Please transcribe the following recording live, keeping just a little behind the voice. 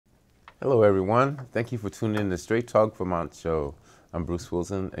Hello, everyone. Thank you for tuning in to Straight Talk Vermont show. I'm Bruce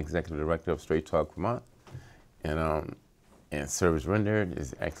Wilson, Executive Director of Straight Talk Vermont, and Service Rendered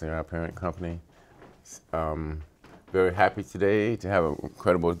is actually our parent company. Very happy today to have an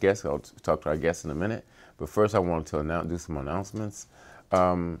incredible guest. I'll talk to our guest in a minute, but first I wanted to do some announcements.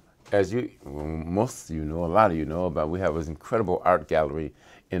 As most of you know, a lot of you know about, we have this incredible art gallery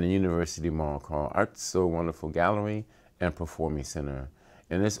in the University Mall called Art's So Wonderful Gallery and Performing Center.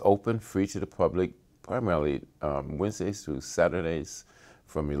 And it's open, free to the public, primarily Wednesdays through Saturdays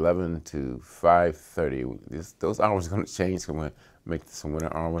from 11 to 5:30. Those hours are going to change. So we're going to make some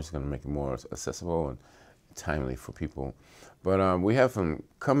winter hours, going to make it more accessible and timely for people. But we have them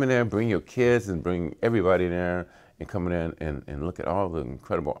come in there, bring your kids and bring everybody there and come in and look at all the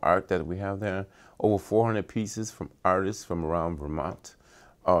incredible art that we have there. Over 400 pieces from artists from around Vermont.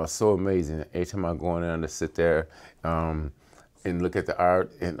 So amazing. Every time I go in there and just sit there, and look at the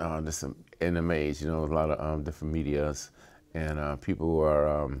art and just in amaze, you know, a lot of different medias and people who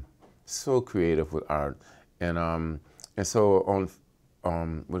are so creative with art. And so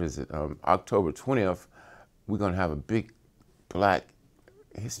on what is it, October 20th, we're gonna have a big Black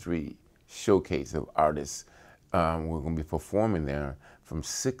history showcase of artists. We're gonna be performing there from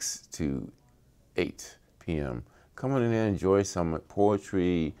 6 to 8 p.m. Come on in there, enjoy some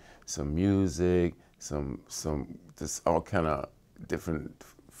poetry, some music, some just all kind of different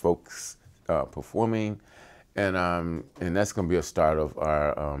folks performing, and that's going to be a start of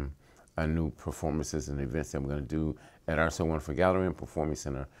our new performances and events that we're going to do at our So Wonderful Gallery and Performing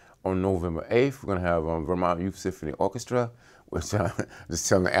Center. On November 8th, we're going to have Vermont Youth Symphony Orchestra, which I'm just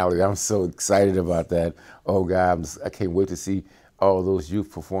telling Allie, I'm so excited about that. Oh God, I can't wait to see all those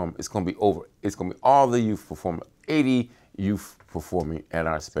youth perform. It's going to be all the youth performing, 80 youth performing at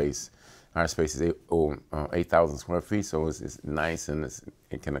our space. Our space is 8,000 square feet, so it's nice and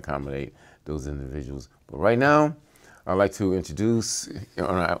it can accommodate those individuals. But right now, I'd like to introduce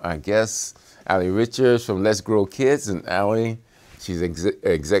our guest, Allie Richards from Let's Grow Kids. And Allie, she's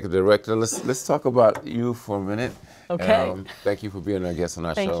executive director. Let's talk about you for a minute. Okay. Thank you for being our guest on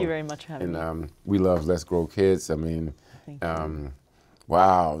our show. Thank you very much for having me. We love Let's Grow Kids. I mean,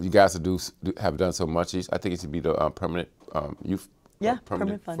 wow, you guys have done so much. I think it should be the permanent youth. Yeah,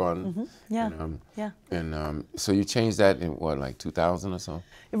 permanent fund. Mm-hmm. Yeah, yeah. And so you changed that in what, like 2000 or so?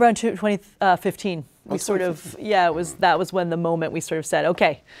 Around 2015, we sort of, that was when the moment we sort of said,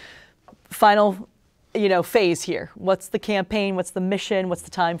 okay, final, phase here. What's the campaign? What's the mission? What's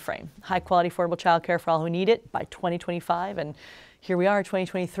the time frame? High quality, affordable childcare for all who need it by 2025, and here we are,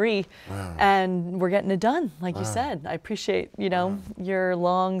 2023, wow. And we're getting it done, like you said. I appreciate, your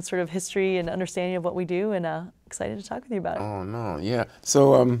long sort of history and understanding of what we do, and excited to talk with you about it. Oh, no, yeah.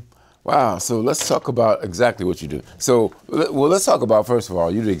 So, wow, so let's talk about exactly what you do. So, well, let's talk about, first of all,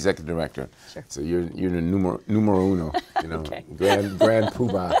 you're the executive director. Sure. So you're the numero uno, Okay. grand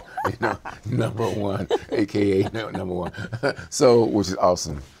poobah, number one, AKA number one. So, which is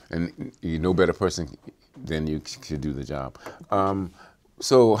awesome. And you no better person than you could do the job.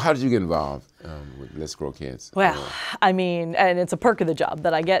 So how did you get involved with Let's Grow Kids? Well, I mean, and it's a perk of the job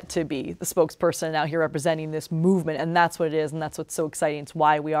that I get to be the spokesperson out here representing this movement, and that's what it is, and that's what's so exciting. It's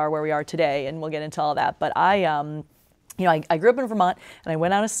why we are where we are today, and we'll get into all that. But I grew up in Vermont, and I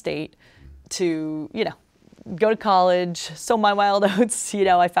went out of state to, go to college, sow my wild oats.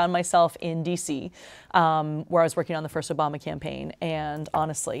 I found myself in D.C., where I was working on the first Obama campaign, and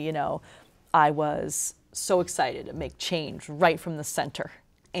honestly, I was so excited to make change right from the center.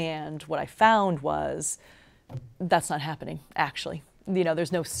 And what I found was that's not happening, actually.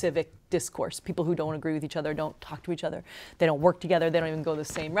 There's no civic discourse. People who don't agree with each other don't talk to each other. They don't work together. They don't even go to the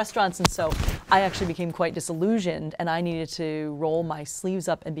same restaurants. And so I actually became quite disillusioned, and I needed to roll my sleeves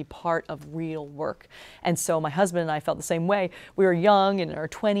up and be part of real work. And so my husband and I felt the same way. We were young, in our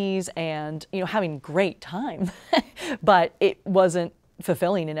 20s, and having a great time, but it wasn't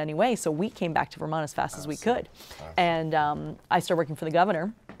fulfilling in any way. So we came back to Vermont as fast as we could. And I started working for the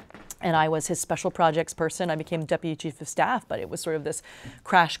governor, and I was his special projects person. I became deputy chief of staff, but it was sort of this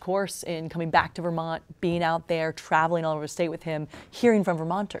crash course in coming back to Vermont, being out there, traveling all over the state with him, hearing from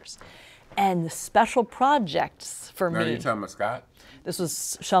Vermonters. And the special projects for me. Now you're talking about Scott? This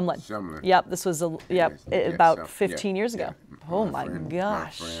was Shumlin. Shumlin. Yep, this was about 15 years ago. Oh my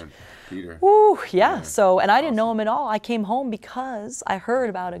gosh. My friend, Peter. Woo, yeah. So, and I didn't know him at all. I came home because I heard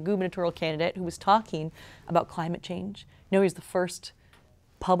about a gubernatorial candidate who was talking about climate change. He was the first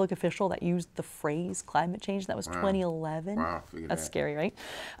public official that used the phrase climate change. That was 2011. Wow, that's scary, right?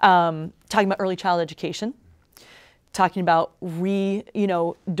 Talking about early child education. talking about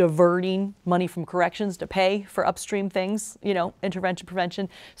diverting money from corrections to pay for upstream things, intervention, prevention.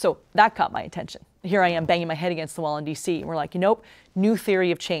 So that caught my attention. Here I am banging my head against the wall in DC, and we're like, nope, new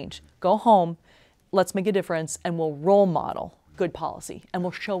theory of change. Go home, let's make a difference, and we'll role model good policy, and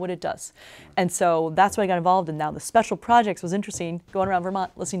we'll show what it does. And so that's what I got involved in. Now the special projects was interesting, going around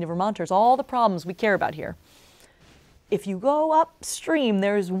Vermont, listening to Vermonters, all the problems we care about here. If you go upstream,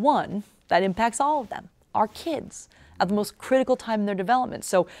 there's one that impacts all of them, our kids, at the most critical time in their development.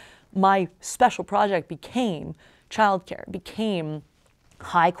 So my special project became childcare, became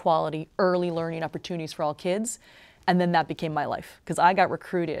high quality early learning opportunities for all kids. And then that became my life, because I got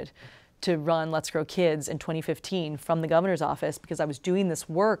recruited to run Let's Grow Kids in 2015 from the governor's office, because I was doing this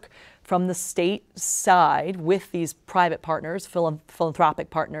work from the state side with these private partners,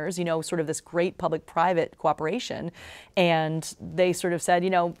 philanthropic partners, sort of this great public-private cooperation. And they sort of said,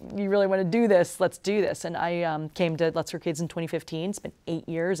 you really want to do this, let's do this. And I came to Let's Grow Kids in 2015. It's been 8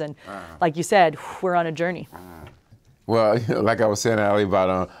 years. And like you said, we're on a journey. Well, like I was saying earlier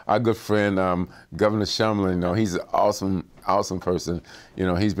about our good friend, Governor Shumlin, he's an awesome person.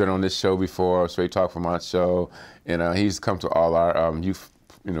 He's been on this show before, Straight Talk Vermont show, and he's come to all our youth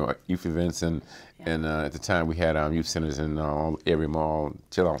events, and at the time we had youth centers in every mall,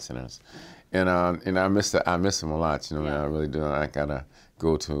 chill-out centers, and I miss him a lot. I really do. I gotta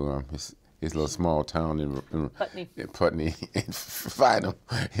go to his little small town in Putney and find him.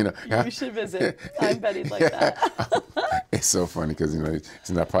 You should visit. I bet he'd like that. It's so funny because it's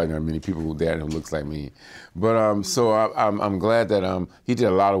probably not many people there who looks like me, but so I'm glad that he did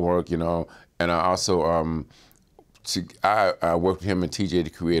a lot of work, and I also I worked with him and TJ to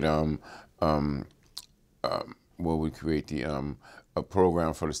create a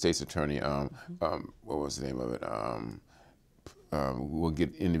program for the state's attorney. What was the name of it? We'll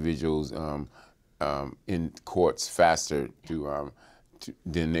get individuals in courts faster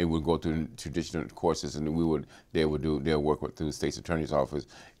then they would go through traditional courses, and they'll work through the state's attorney's office,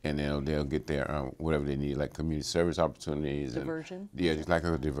 and they'll get their whatever they need, like community service opportunities. Diversion? Just like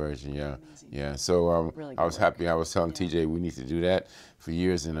a diversion, yeah. Amazing. Yeah, so really I was happy. I was telling TJ we need to do that for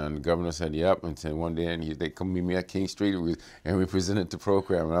years, and the governor said, yep, and then one day they come meet me at King Street, and we presented the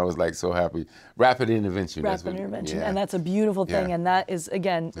program, and I was like so happy. Rapid intervention. Rapid intervention, and that's a beautiful thing, and that is,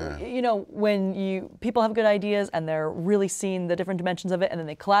 again, when people have good ideas, and they're really seeing the different dimensions of it, and then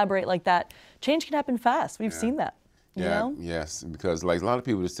they collaborate like that, change can happen fast. We've seen that. Yes, because like a lot of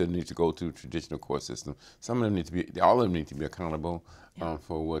people just still need to go through traditional court system. Some of them all of them need to be accountable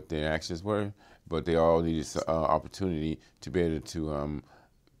for what their actions were, but they all need this opportunity to be able to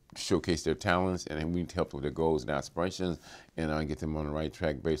showcase their talents, and we need to help them with their goals and aspirations, and get them on the right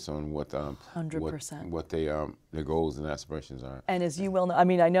track based on what 100% what their goals and aspirations are. And as you well know,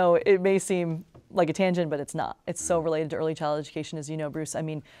 I know it may seem like a tangent, but it's not. It's so related to early childhood education, as you know, Bruce.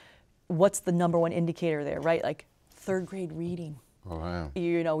 What's the number one indicator there, right? Like third grade reading. Oh, wow.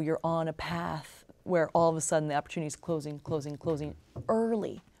 You're on a path where all of a sudden the opportunity is closing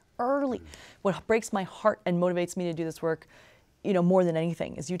early. What breaks my heart and motivates me to do this work, more than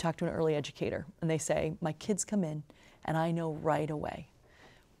anything, is you talk to an early educator and they say, my kids come in and I know right away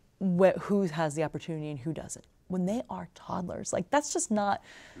who has the opportunity and who doesn't. When they are toddlers, that's just not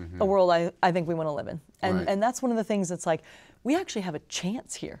a world I think we want to live in. And that's one of the things that's like, we actually have a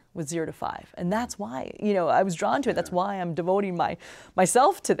chance here with 0 to 5. And that's why, I was drawn to it. That's why I'm devoting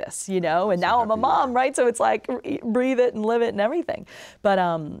myself to this, and now I'm a mom, right? So it's like, breathe it and live it and everything. But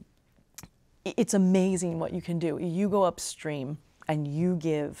it's amazing what you can do. You go upstream and you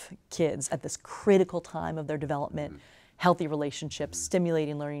give kids at this critical time of their development healthy relationships,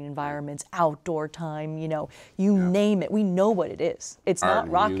 stimulating learning environments, outdoor time, you name it. We know what it is. It's not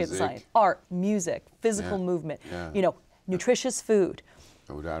rocket science. Art, music, physical movement, nutritious food.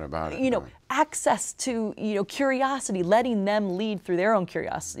 No doubt about it. Access to, curiosity, letting them lead through their own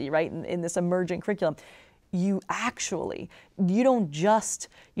curiosity, right, in this emergent curriculum. You don't just,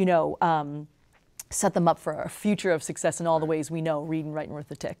 set them up for a future of success in all the ways we know, reading, writing,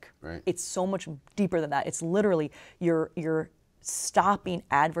 arithmetic. Right. It's so much deeper than that. It's literally you're stopping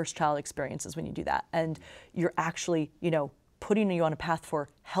adverse child experiences when you do that, and you're actually, putting you on a path for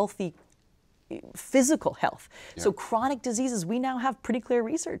healthy physical health. Yep. So chronic diseases, we now have pretty clear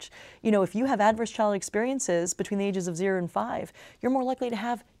research. If you have adverse child experiences between the ages of 0 and 5, you're more likely to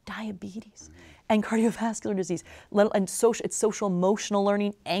have diabetes and cardiovascular disease, and it's social emotional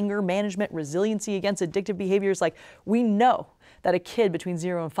learning, anger management, resiliency against addictive behaviors. We know that a kid between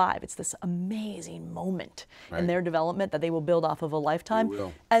 0 and 5, it's this amazing moment in their development that they will build off of a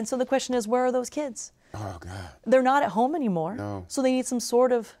lifetime. And so the question is, where are those kids? Oh, God. They're not at home anymore. No. So they need some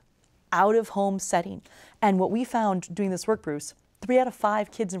sort of out-of-home setting. And what we found doing this work, Bruce, 3 out of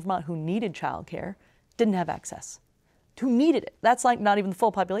 5 kids in Vermont who needed childcare didn't have access. Who needed it. That's like not even the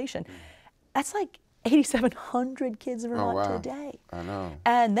full population. That's like 8,700 kids in Vermont today. I know.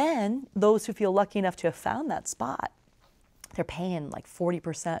 And then those who feel lucky enough to have found that spot, they're paying like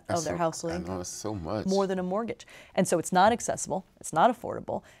 40% of their household income. I know, it's so much. More than a mortgage. And so it's not accessible, it's not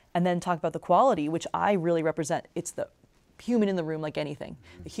affordable. And then talk about the quality, which I really represent. It's the human in the room like anything.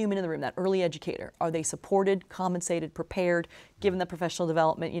 The human in the room, that early educator. Are they supported, compensated, prepared, given the professional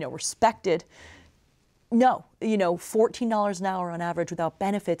development, respected? No, $14 an hour on average without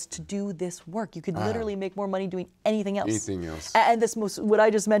benefits to do this work. You could literally make more money doing anything else. Anything else. And what I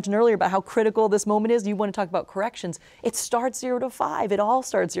just mentioned earlier about how critical this moment is, you want to talk about corrections. It starts 0 to 5. It all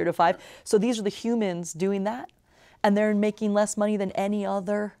starts 0 to 5. So these are the humans doing that, and they're making less money than any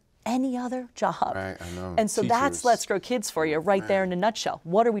other job. Right, I know. And so that's Let's Grow Kids for you right there in a nutshell.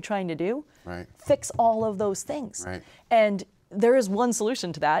 What are we trying to do? Right. Fix all of those things. Right. And there is one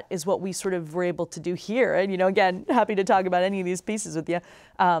solution to that, is what we sort of were able to do here. And, again, happy to talk about any of these pieces with you.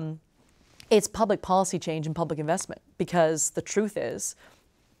 It's public policy change and public investment, because the truth is,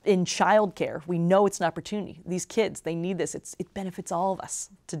 in childcare, we know it's an opportunity. These kids, they need this. It benefits all of us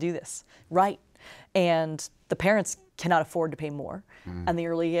to do this, right? And the parents cannot afford to pay more, and the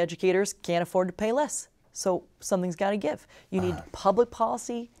early educators can't afford to pay less. So something's got to give. You need public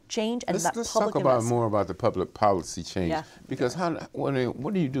policy change and that let's public talk about investment. more about the public policy change. Yeah. Because what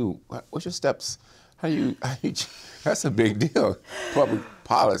do you do? What's your steps? How you that's a big deal. Public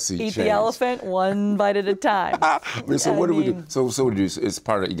policy Eat change. the elephant one bite at a time. So what do we do? So what do you do? It's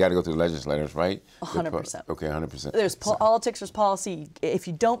part of, you got to go to the legislators, right? 100%. Okay, 100%. There's politics, there's policy. If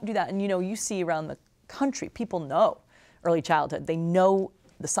you don't do that, and you see around the country, people know early childhood. They know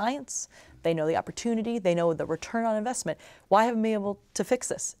the science, they know the opportunity, they know the return on investment. Why haven't we been able to fix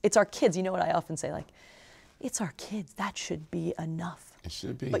this? It's our kids. You know what I often say, it's our kids. That should be enough. It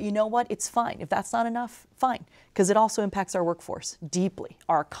should be. But you know what? It's fine. If that's not enough, fine. Because it also impacts our workforce deeply,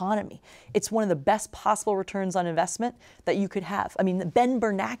 our economy. It's one of the best possible returns on investment that you could have. I mean, Ben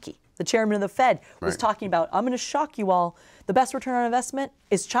Bernanke, the chairman of the Fed, was talking about, I'm going to shock you all, the best return on investment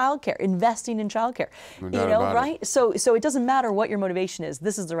is childcare, investing in childcare. Right? So it doesn't matter what your motivation is.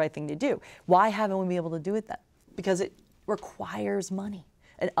 This is the right thing to do. Why haven't we been able to do it then? Because it requires money.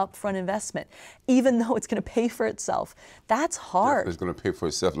 An upfront investment, even though it's going to pay for itself. That's hard. It's going to pay for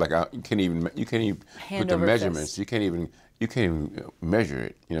itself. Like you can't even put the measurements. You can't even measure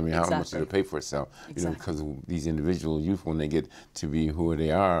it. How much it'll pay for itself. Because of these individual youth, when they get to be who they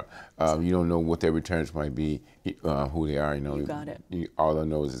are, you don't know what their returns might be. Who they are. You got it. All I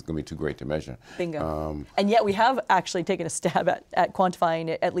know is it's going to be too great to measure. Bingo. And yet we have actually taken a stab at quantifying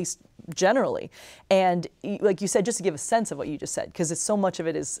it, at least generally. And like you said, just to give a sense of what you just said, because so much of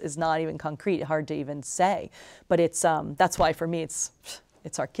it is not even concrete, hard to even say. But it's that's why for me it's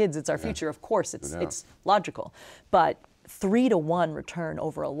our kids, it's our future. Of course, it's logical, but 3-to-1 return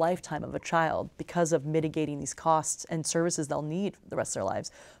over a lifetime of a child because of mitigating these costs and services they'll need the rest of their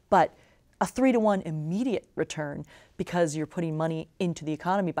lives. But a 3-to-1 immediate return because you're putting money into the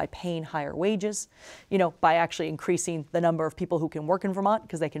economy by paying higher wages, by actually increasing the number of people who can work in Vermont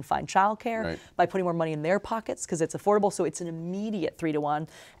because they can find childcare, by putting more money in their pockets because it's affordable. So it's an immediate 3-to-1,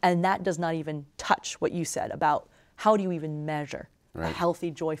 and that does not even touch what you said about how do you even measure a healthy,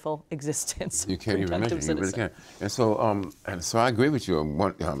 joyful existence. You can't even measure. You really can't. And so I agree with you.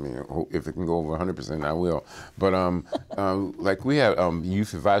 If it can go over 100%, I will. But like we have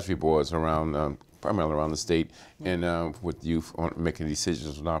youth advisory boards around, primarily around the state, and with youth on making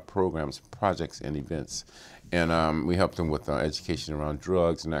decisions on our programs, projects, and events. And we help them with education around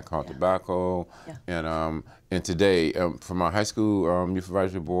drugs and alcohol, tobacco. And today, from our high school youth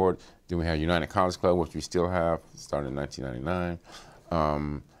advisory board, then we have United College Club, which we still have, started in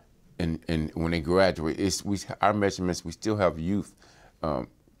 1999. And when they graduate, our measurements, we still have youth,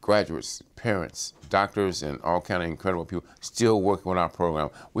 graduates, parents, doctors, and all kind of incredible people still working on our program.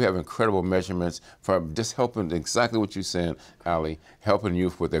 We have incredible measurements for just helping, exactly what you're saying, Ali, helping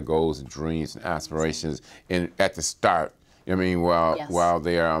youth with their goals and dreams and aspirations. And at the start, while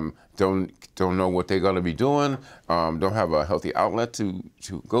they don't know what they're going to be doing, don't have a healthy outlet to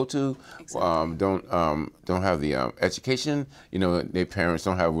go to, don't have the education. Their parents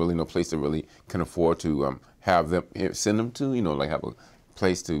don't have really no place to really can afford to have them send them to. Like have a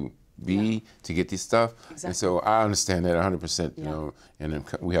place to be to get this stuff. Exactly. And so I understand that 100%, you know, and then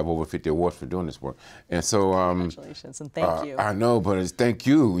we have over 50 awards for doing this work. And so congratulations and thank you. I know, but it's thank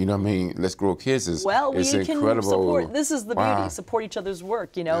you. You know what I mean? Let's Grow Kids is well, we can incredible. support. This is the beauty. Support each other's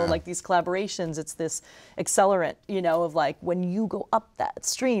work. You know, like these collaborations. It's this accelerant. You know, of like when you go up that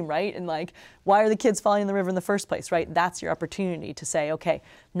stream, right? And like, why are the kids falling in the river in the first place, right? That's your opportunity to say, okay,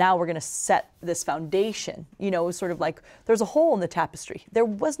 now we're going to set this foundation. You know, sort of like there's a hole in the tapestry. There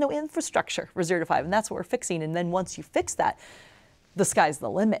was no infrastructure for 0 to 5, and that's what we're fixing. And then once you fix that, the sky's the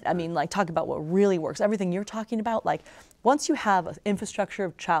limit. I mean, like, talk about what really works. Everything you're talking about, like, once you have an infrastructure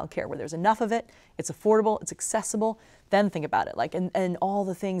of childcare where there's enough of it, it's affordable, it's accessible, then think about it. Like, and all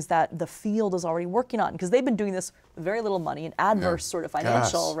the things that the field is already working on, because they've been doing this with very little money and adverse sort of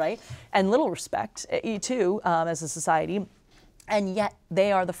financial, right? And little respect, too, as a society. And yet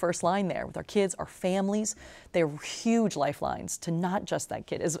they are the first line there with our kids, our families. They're huge lifelines to not just that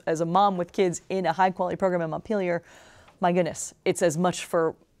kid. As a mom with kids in a high quality program in Montpelier, my goodness, it's as much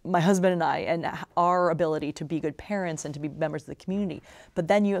for my husband and I and our ability to be good parents and to be members of the community. But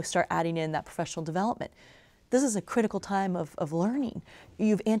then you start adding in that professional development. This is a critical time of learning. You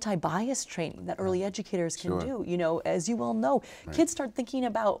have anti-bias training that early educators can do. You know, as you well know, kids start thinking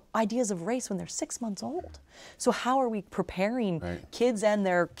about ideas of race when they're 6 months old. So how are we preparing kids and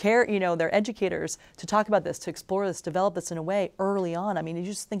their their educators to talk about this, to explore this, develop this in a way early on? I mean, you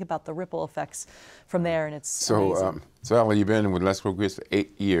just think about the ripple effects from there, and it's amazing. So Alan, you've been with Let's Grow Kids for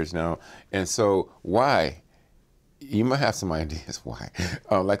 8 years now, and so why? You might have some ideas why,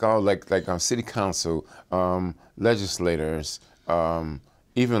 like city council, legislators,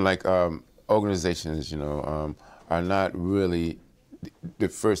 even like organizations, you know, are not really the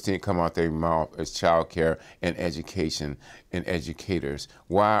first thing that come out their mouth is childcare and education and educators.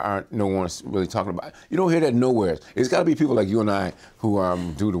 Why aren't no one really talking about it? You don't hear that nowhere. It's got to be people like you and I who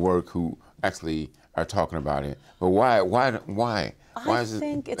do the work who actually are talking about it. But why is it?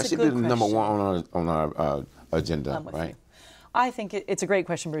 Think it's that a should good be the number question. one on our agenda, right? You. I think it's a great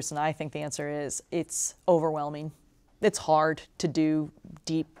question, Bruce, and I think the answer is it's overwhelming. It's hard to do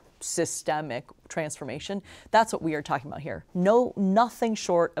deep systemic transformation. That's what we are talking about here. Nothing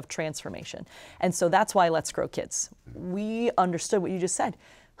short of transformation. And so that's why Let's Grow Kids. We understood what you just said.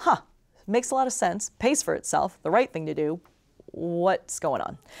 Makes a lot of sense, pays for itself, the right thing to do. What's going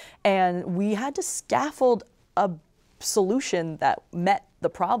on? And we had to scaffold a solution that met the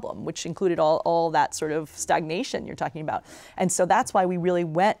problem, which included all that sort of stagnation you're talking about. And so that's why we really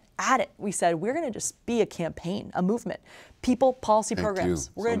went at it. We said, we're going to just be a campaign, a movement. People, policy programs.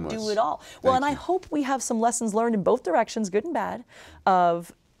 We're going to do it all. Well, and I hope we have some lessons learned in both directions, good and bad,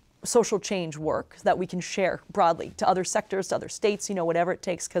 of social change work that we can share broadly to other sectors, to other states, you know, whatever it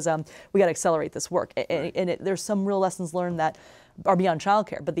takes, because we got to accelerate this work. And there's some real lessons learned that are beyond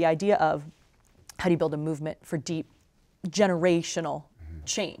childcare, but the idea of how do you build a movement for deep generational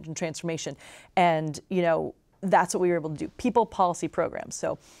change and transformation. And, you know, that's what we were able to do. People, policy programs.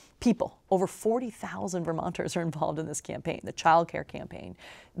 So people, over 40,000 Vermonters are involved in this campaign, the child care campaign,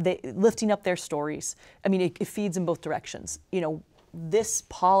 lifting up their stories. I mean, it feeds in both directions. You know, this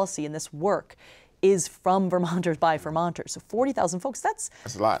policy and this work is from Vermonters by Vermonters. So 40,000 folks, that's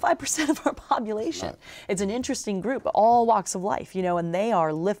a lot. 5% of our population. It's an interesting group, all walks of life, you know, and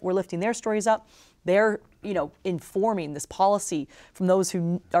we're lifting their stories up. They're, you know, informing this policy from those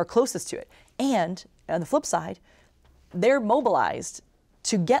who are closest to it. And on the flip side, they're mobilized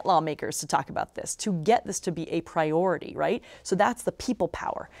to get lawmakers to talk about this, to get this to be a priority, right? So that's the people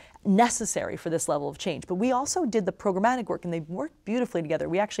power necessary for this level of change. But we also did the programmatic work, and they've worked beautifully together.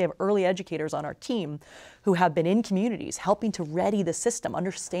 We actually have early educators on our team who have been in communities helping to ready the system,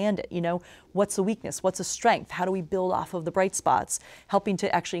 understand it, you know, what's the weakness, what's the strength, how do we build off of the bright spots, helping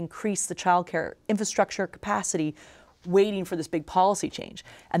to actually increase the childcare infrastructure capacity, waiting for this big policy change.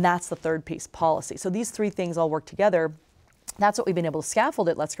 And that's the third piece, policy. So these three things all work together. That's what we've been able to scaffold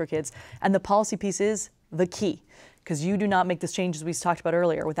at Let's Grow Kids. And the policy piece is the key, because you do not make this change, as we talked about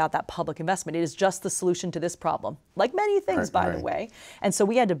earlier, without that public investment. It is just the solution to this problem, like many things, by the way. And so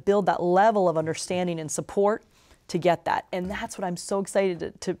we had to build that level of understanding and support to get that. And that's what I'm so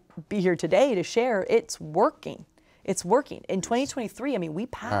excited to be here today to share. It's working. It's working. In 2023, I mean, we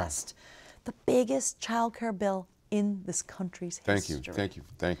passed the biggest child care bill in this country's history.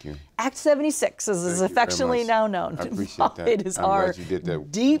 Thank you. Act 76, as is affectionately now known. I appreciate that. It is our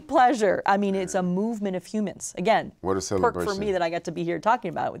deep pleasure. I mean, it's a movement of humans. Again, what a celebration. Perk for me that I got to be here talking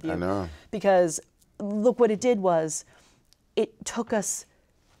about it with you. I know. Because look, what it did was, it took us,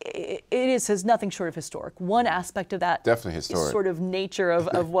 has nothing short of historic. One aspect of that definitely historic sort of nature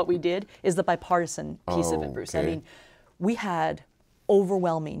of what we did is the bipartisan piece of it, Bruce. I mean, we had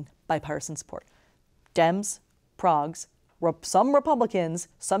overwhelming bipartisan support. Dems, progs, some Republicans,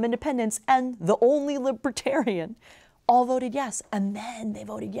 some independents, and the only libertarian all voted yes. And then they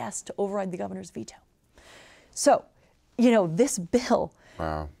voted yes to override the governor's veto. So, you know, this bill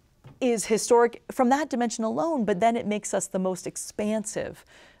is historic from that dimension alone, but then it makes us the most expansive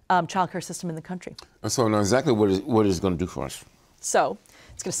childcare system in the country. So now exactly what is it going to do for us? So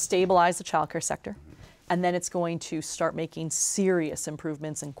it's going to stabilize the childcare sector, and then it's going to start making serious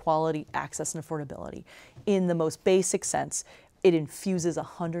improvements in quality, access, and affordability. In the most basic sense, it infuses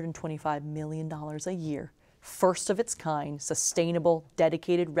 $125 million a year, first of its kind, sustainable,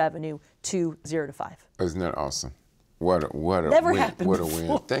 dedicated revenue to 0 to 5. Isn't that awesome? What a Never win. happened What a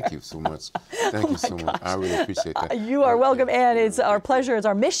before. win. Thank you so much. Thank you so much. I really appreciate that. You are welcome, and it's our pleasure. It's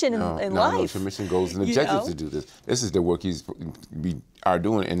our mission in life. No, it's your mission, goals, and objectives to do this. This is the work are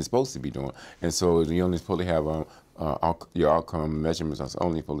doing and is supposed to be doing. And so you're only supposed to have your outcome measurements are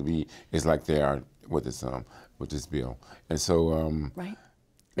only supposed to be is like they are with this bill. And so right.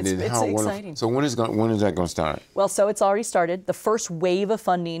 And it's exciting. So when is that going to start? Well, so it's already started. The first wave of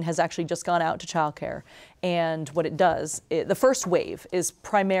funding has actually just gone out to childcare. And what it does, the first wave is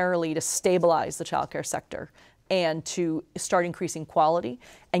primarily to stabilize the childcare sector and to start increasing quality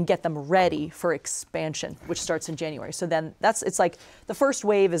and get them ready for expansion, which starts in January. So then it's like the first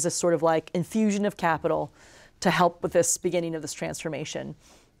wave is a sort of like infusion of capital to help with this beginning of this transformation.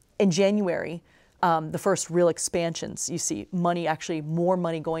 In January, the first real expansions, you see money, actually more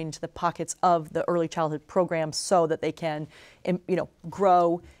money going into the pockets of the early childhood programs so that they can,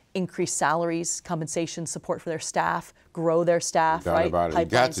 grow, increase salaries, compensation, support for their staff, grow their staff, right? About it. You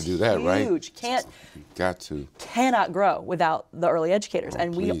got to do that, right? Huge. Cannot grow without the early educators.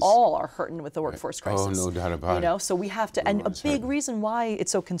 And we all are hurting with the workforce crisis. Oh, no doubt about it. So we have to, and a big reason why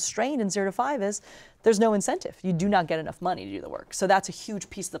it's so constrained in 0 to 5 is there's no incentive. You do not get enough money to do the work. So that's a huge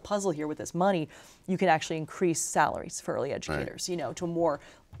piece of the puzzle here with this money. You can actually increase salaries for early educators, to a more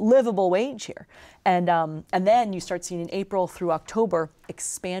livable wage here. And then you start seeing in April through October,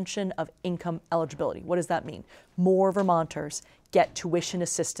 expansion of income eligibility. What does that mean? More Vermonters get tuition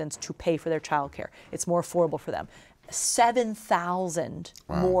assistance to pay for their childcare. It's more affordable for them. 7,000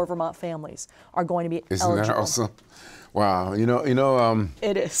 more Vermont families are going to be eligible. Isn't that awesome? Wow,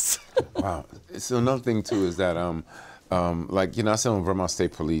 it is. Wow. So another thing too is that I sit on Vermont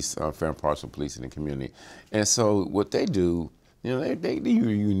State Police, Fair and Partial Police in the community, and so what they do, they're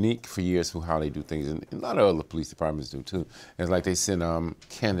unique for years for how they do things, and a lot of other police departments do too. It's like they send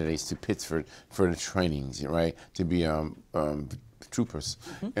candidates to Pittsburgh for the trainings, right, to be troopers,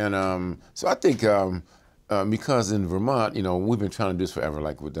 and so I think. Because in Vermont, we've been trying to do this forever,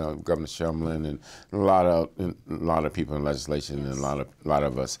 like with Governor Shumlin and a lot of people in legislation, and a lot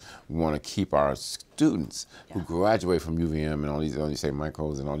of us want to keep our students who graduate from UVM and all these St.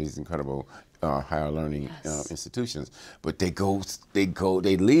 Michael's and all these incredible higher learning institutions, but they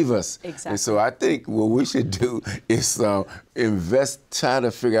leave us. Exactly. And so I think what we should do is try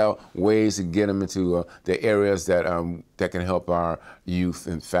to figure out ways to get them into the areas that can help our youth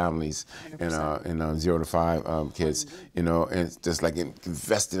and families and 0 to 5 kids, and just like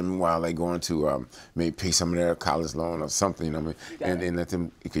invest in them while they go into maybe pay some of their college loan or something, and let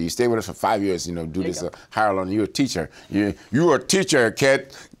them. You stay with us for 5 years, do this higher learning. You're a teacher. You're a teacher,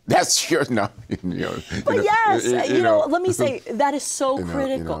 kid. That's your no. But yes, let me say that is so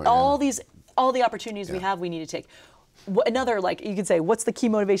critical. All the opportunities we have, we need to take. Another, you could say, what's the key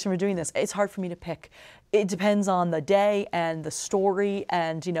motivation for doing this? It's hard for me to pick. It depends on the day and the story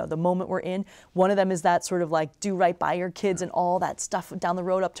and, the moment we're in. One of them is that sort of do right by your kids and all that stuff down the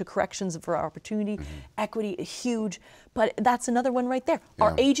road up to corrections for our opportunity. Equity is huge, but that's another one right there. Yeah.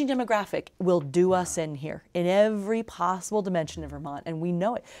 Our aging demographic will do us in here in every possible dimension in Vermont, and we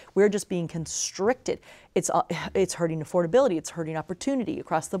know it. We're just being constricted. It's hurting affordability. It's hurting opportunity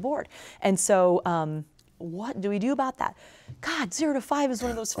across the board. And so, what do we do about that? God, 0 to 5 is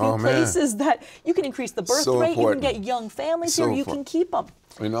one of those few places that you can increase the birth rate, you can get young families here, you can keep them.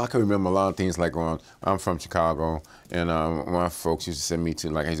 I can remember a lot of things like when I'm from Chicago, and my folks used to send me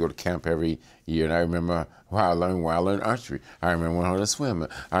to, I used to go to camp every year, and I remember where I learned archery. I remember how to swim.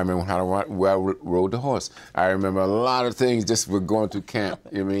 I remember where I rode the horse. I remember a lot of things just with going to camp,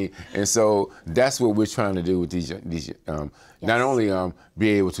 And so that's what we're trying to do with these not only be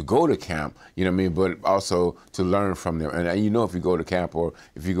able to go to camp, but also to learn from them. And if you go to camp or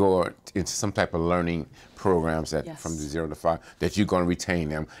if you go into some type of learning programs from the 0 to 5, that you're going to retain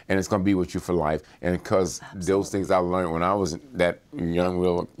them, and it's going to be with you for life. And because those things I learned when I was that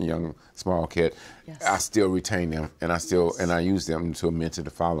young small kid, I still retain them, and I use them to mentor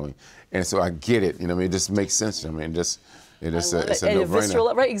the following. And so I get it. It just makes sense to me. It is it's a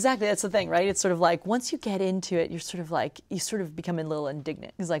no-brainer. Right, exactly. That's the thing, right? It's sort of like once you get into it, you're sort of like you sort of become a little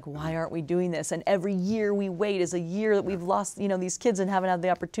indignant. It's like, why aren't we doing this? And every year we wait is a year that we've lost, these kids and haven't had the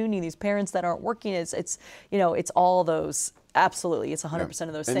opportunity. These parents that aren't working. It's all those. Absolutely, it's 100%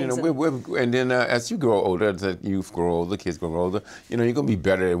 of those things. And then as you grow older, as the youth grow older, kids grow older, you're going to be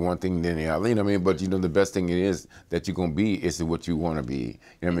better at one thing than the other. You know what I mean? But the best thing it is that you're going to be is what you want to be.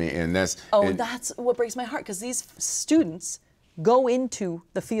 You know what I mean? And that's that's what breaks my heart, because these students go into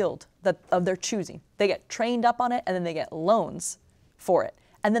the field of their choosing. They get trained up on it, and then they get loans for it,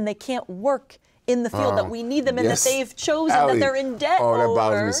 and then they can't work in the field that we need them in, that they've chosen, that they're in debt over. Oh, that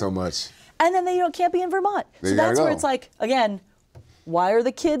bothers me so much. And then they can't be in Vermont. So that's where it's like, again, why are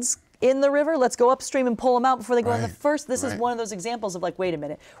the kids in the river? Let's go upstream and pull them out before they go in the first. This is one of those examples of like, wait a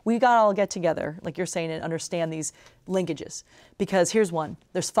minute, we got to all get together, like you're saying, and understand these linkages. Because here's one.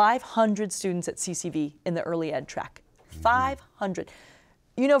 There's 500 students at CCV in the early ed track. 500.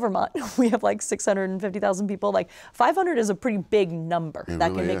 Vermont, we have like 650,000 people. Like 500 is a pretty big number.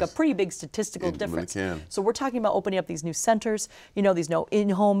 That can make a pretty big statistical difference. Really can. So we're talking about opening up these new centers, these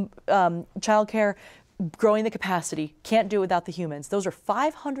in-home childcare, growing the capacity. Can't do it without the humans. Those are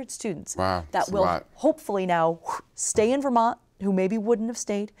 500 students that will hopefully now stay in Vermont, who maybe wouldn't have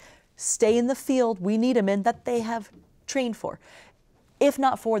stay in the field we need them in, that they have trained for. If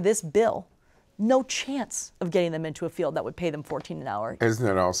not for this bill, no chance of getting them into a field that would pay them $14 an hour. Isn't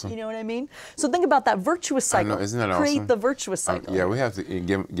that awesome? You know what I mean? So think about that virtuous cycle. I know, isn't that Create awesome? the virtuous cycle. Yeah, we have to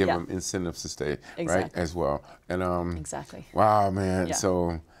give them incentives to stay, right, as well. And exactly. Wow, man. Yeah.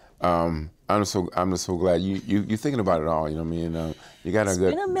 So I'm just so glad you're thinking about it all. You know what I mean? You got a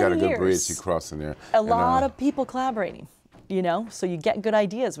good bridge to cross in there. A lot of people collaborating. So you get good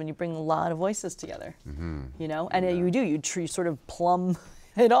ideas when you bring a lot of voices together. And you sort of plumb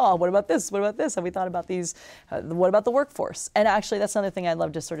it all. What about this? What about this? Have we thought about these? What about the workforce? And actually, that's another thing I'd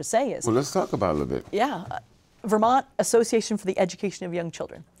love to sort of say is... Well, let's talk about it a little bit. Yeah. Vermont Association for the Education of Young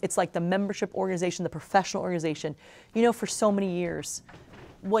Children. It's like the membership organization, the professional organization. For so many years,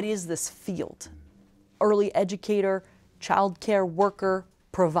 what is this field? Early educator, child care worker,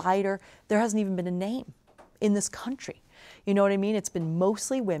 provider. There hasn't even been a name in this country. You know what I mean? It's been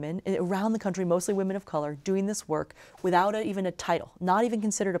mostly women, around the country, mostly women of color, doing this work without even a title, not even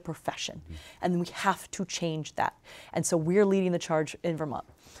considered a profession. And we have to change that. And so we're leading the charge in Vermont.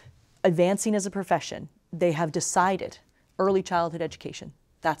 Advancing as a profession, they have decided early childhood education.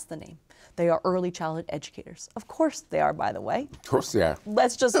 That's the name. They are early childhood educators. Of course they are, by the way. Of course they are.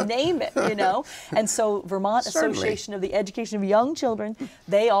 Let's just name it, And so Vermont Association of the Education of Young Children,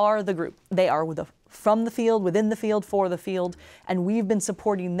 they are the group. They are from the field, within the field, for the field, and we've been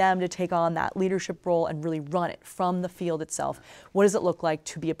supporting them to take on that leadership role and really run it from the field itself. What does it look like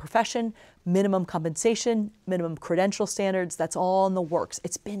to be a profession? Minimum compensation, minimum credential standards, that's all in the works.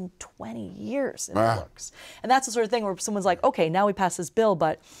 It's been 20 years in the works. And that's the sort of thing where someone's like, okay, now we passed this bill,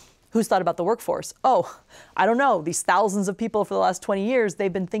 but who's thought about the workforce? Oh, I don't know. These thousands of people for the last 20 years,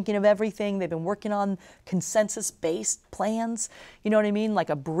 they've been thinking of everything. They've been working on consensus-based plans, you know what I mean? Like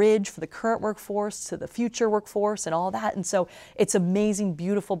a bridge for the current workforce to the future workforce and all that. And so it's an amazing,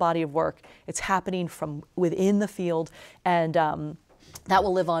 beautiful body of work. It's happening from within the field, and that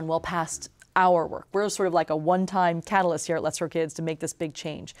will live on well past our work. We're sort of like a one-time catalyst here at Let's for Kids to make this big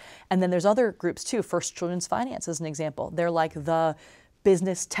change. And then there's other groups too. First Children's Finance is an example. They're like the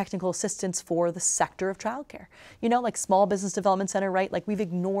business technical assistance for the sector of childcare. Like Small Business Development Center, right? Like we've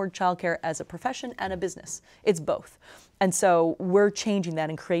ignored childcare as a profession and a business. It's both. And so we're changing that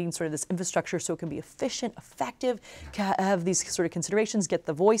and creating sort of this infrastructure so it can be efficient, effective, have these sort of considerations, get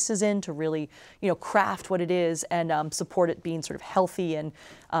the voices in to really, craft what it is and support it being sort of healthy and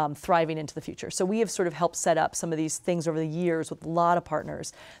thriving into the future. So we have sort of helped set up some of these things over the years with a lot of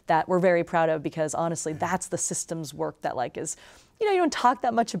partners that we're very proud of, because honestly, that's the systems work that is, you don't talk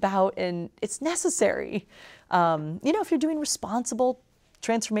that much about, and it's necessary, if you're doing responsible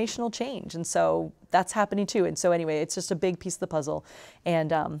transformational change. And so that's happening too. And so anyway, it's just a big piece of the puzzle.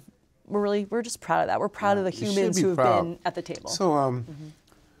 And we're just proud of that. We're proud of the humans who have been at the table. So,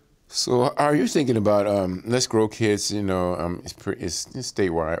 so are you thinking about Let's Grow Kids? It's a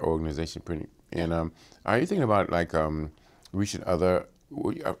statewide organization, and are you thinking about reaching other?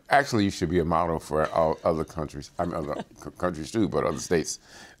 Actually, you should be a model for all other countries. Other countries too, but other states.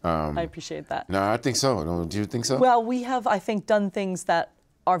 I appreciate that. No, I think so. Do you think so? Well, we have, I think, done things that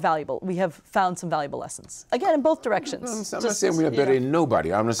are valuable. We have found some valuable lessons. Again, in both directions. I'm not saying we are better than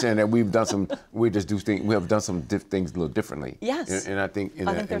nobody. I'm just saying that we've done some. We just do things. We have done some things a little differently. Yes. And I think,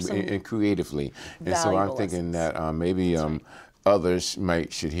 and creatively. And so I'm thinking that maybe others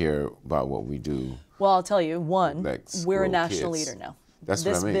should hear about what we do? Well, I'll tell you, one, Like we're a school national kids. leader now. That's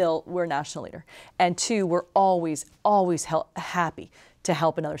this what I mean. bill, we're a national leader. And two, we're always happy to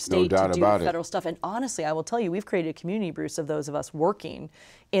help another state to doubt do about it. federal stuff. And honestly, I will tell you, we've created a community, Bruce, of those of us working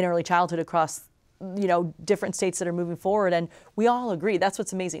in early childhood across different states that are moving forward. And we all agree. That's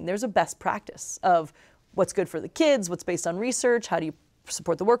what's amazing. There's a best practice of what's good for the kids, what's based on research, how do you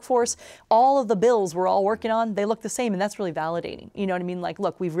support the workforce. All of the bills we're all working on, they look the same, and that's really validating. You know what I mean? Like,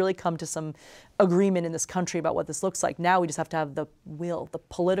 look, we've really come to some agreement in this country about what this looks like. Now we just have to have the will, the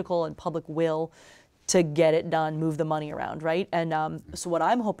political and public will to get it done, move the money around, right? And so what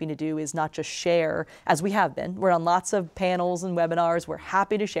I'm hoping to do is not just share, as we have been. We're on lots of panels and webinars. We're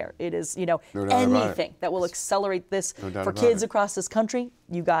happy to share. It is, anything that will accelerate this for kids across this country,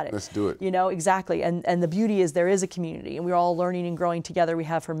 you got it. Let's do it. Exactly. And the beauty is there is a community, and we're all learning and growing together. We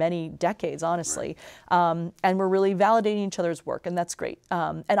have for many decades, honestly. Right. And we're really validating each other's work, and that's great.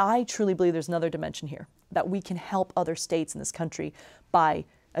 And I truly believe there's another dimension here, that we can help other states in this country by,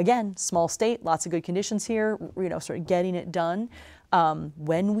 again, small state, lots of good conditions here, sort of getting it done.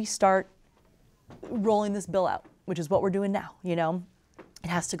 When we start rolling this bill out, which is what we're doing now, it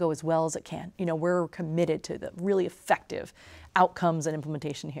has to go as well as it can. We're committed to the really effective outcomes and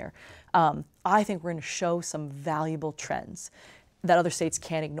implementation here. I think we're going to show some valuable trends that other states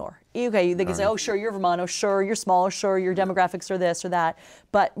can't ignore. Okay, they can say, oh, sure, you're Vermont, oh, sure, you're small, sure, your demographics are this or that.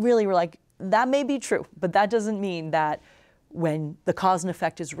 But really, we're like, that may be true, but that doesn't mean that when the cause and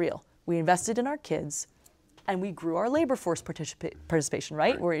effect is real. We invested in our kids, and we grew our labor force participation,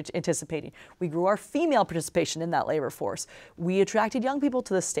 right? We're anticipating. We grew our female participation in that labor force. We attracted young people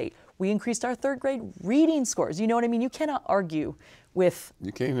to the state. We increased our third grade reading scores. You know what I mean? You cannot argue with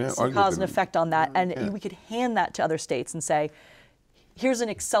some cause and effect on that. And we could hand that to other states and say, here's an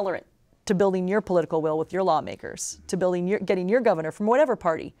accelerant to building your political will with your lawmakers, to getting your governor from whatever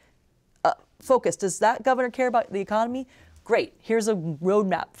party focused. Does that governor care about the economy? Great. Here's a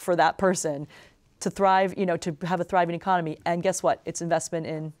roadmap for that person to thrive, to have a thriving economy. And guess what? It's investment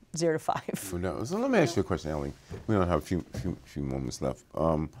in 0 to 5. No. So let me ask you a question, Ellie. We don't have a few moments left.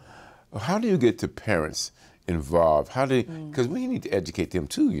 How do you get to parents involved? Because we need to educate them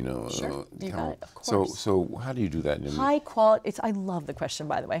too, Sure. You got it, of course. So how do you do that? High quality. I love the question,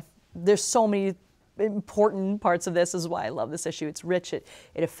 by the way. There's so many important parts of this. Is why I love this issue. It's rich. It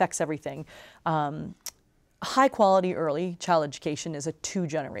affects everything. High quality early child education is a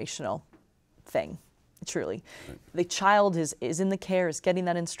 2-generational thing, truly. Right. The child is in the care, is getting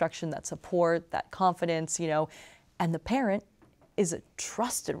that instruction, that support, that confidence, and the parent is a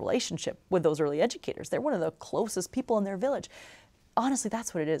trusted relationship with those early educators. They're one of the closest people in their village. Honestly,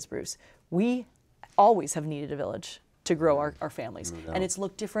 that's what it is, Bruce. We always have needed a village to grow our families. No. And it's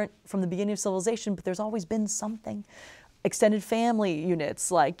looked different from the beginning of civilization, but there's always been something. Extended family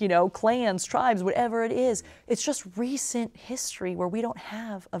units, like, clans, tribes, whatever it is. It's just recent history where we don't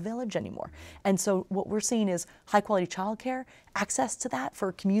have a village anymore. And so what we're seeing is high quality childcare, access to that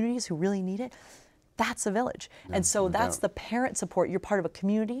for communities who really need it. That's a village. Yeah, and so that's the parent support. You're part of a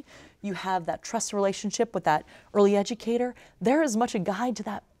community. You have that trust relationship with that early educator. They're as much a guide to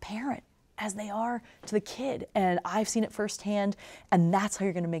that parent as they are to the kid. And I've seen it firsthand, and that's how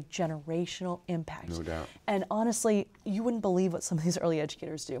you're gonna make generational impact. No doubt. And honestly, you wouldn't believe what some of these early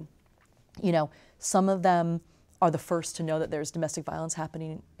educators do. Some of them are the first to know that there's domestic violence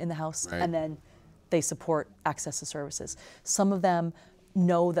happening in the house, right. And then they support access to services. Some of them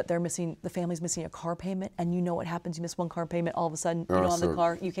know that the family's missing a car payment, and you know what happens, you miss one car payment, all of a sudden, on the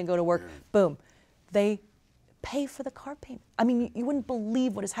car, you can go to work, boom. They pay for the car payment. I mean, you wouldn't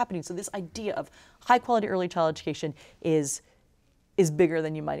believe what is happening. So this idea of high quality early child education is bigger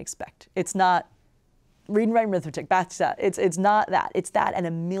than you might expect. It's not reading, writing, arithmetic, that's that. It's not that. It's that and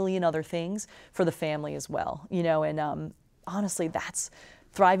a million other things for the family as well. And honestly, that's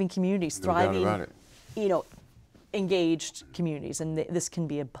thriving communities, thriving, engaged communities, and this can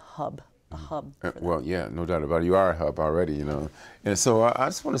be a hub. For that. Well, yeah, no doubt about it. You are a hub already, And so I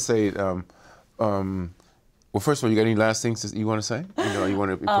just want to say, well, first of all, you got any last things you want to say? You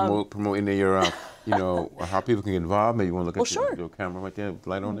want to promote into your, how people can get involved? Maybe you want to look at your camera right there,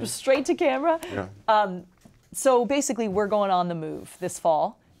 light on there? Straight to camera? Yeah. So basically, we're going on the move this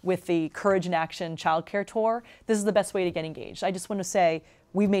fall with the Courage in Action Childcare Tour. This is the best way to get engaged. I just want to say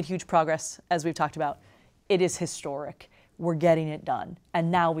we've made huge progress, as we've talked about. It is historic. We're getting it done.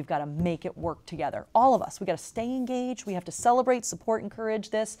 And now we've got to make it work together. All of us, we got to stay engaged. We have to celebrate, support, encourage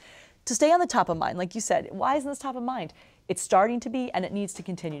this. To stay on the top of mind, like you said, why isn't this top of mind? It's starting to be, and it needs to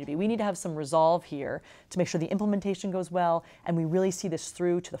continue to be. We need to have some resolve here to make sure the implementation goes well, and we really see this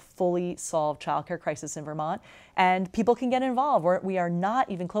through to the fully solved childcare crisis in Vermont. And people can get involved. We are not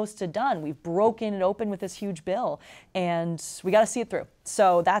even close to done. We've broken it open with this huge bill, and we got to see it through.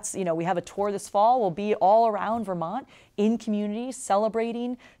 So that's, we have a tour this fall. We'll be all around Vermont in communities,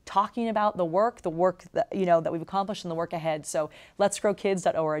 celebrating, talking about the work that, that we've accomplished and the work ahead. So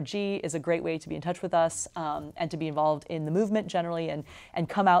letsgrowkids.org is a great way to be in touch with us and to be involved in the movement generally, and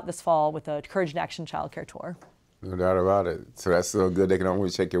come out this fall with a Courage in Action childcare tour. No doubt about it. So that's so good. They can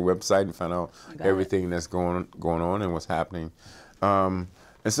always check your website and find out everything that's going on and what's happening.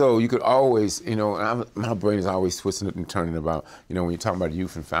 And so you could always, my brain is always twisting it and turning about, when you're talking about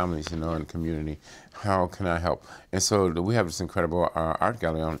youth and families, and community, how can I help? And so we have this incredible art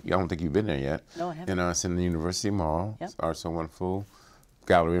gallery. I don't think you've been there yet. No, I haven't. And it's in the University Mall. Yep. It's Art So Wonderful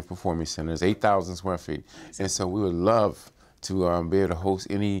Gallery and Performing Center. It's 8,000 square feet. And so we would love to be able to host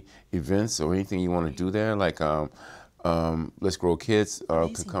any events or anything you want to do there, like Let's Grow Kids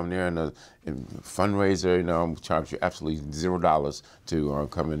can come there and fundraiser. We charge you absolutely $0 to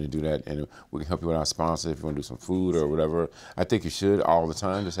come in and do that, and we can help you with our sponsor if you want to do some food or whatever. I think you should all the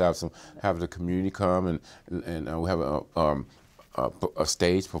time. Just have the community come and we have a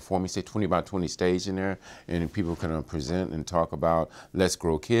stage, performing stage, 20 by 20 stage in there, and people can present and talk about Let's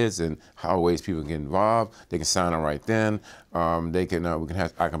Grow Kids and how ways people can get involved. They can sign up right then. I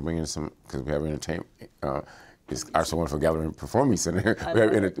can bring in some, because we have entertainment. It's also wonderful gallery and performing center. We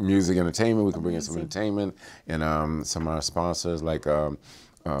have music, entertainment. We can bring in some entertainment, and some of our sponsors like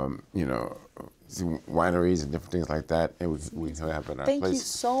wineries and different things like that. And we have in our place. Thank you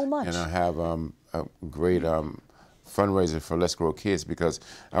so much. And I have a great fundraiser for Let's Grow Kids, because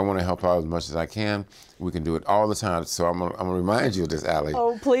I want to help out as much as I can. We can do it all the time. So I'm gonna remind you of this, Allie.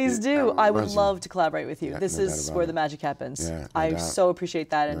 Oh, please do. I would love to collaborate with you. This is where the magic happens. Yeah, I so appreciate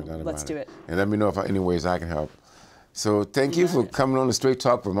that, and let's do it. And let me know if any ways I can help. So thank you for coming on the Straight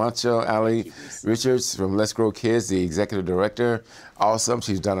Talk Vermont show, Allie Richards from Let's Grow Kids, the executive director. Awesome.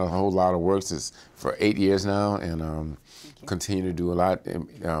 She's done a whole lot of work for 8 years now, and continue to do a lot.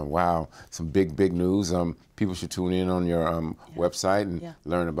 Wow, some big news. People should tune in on your website and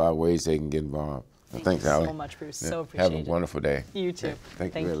learn about ways they can get involved. Thanks, Allie. Thank you so much, Bruce. So appreciate it. Have a wonderful day. You too.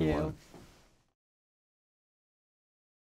 Thank you, everyone.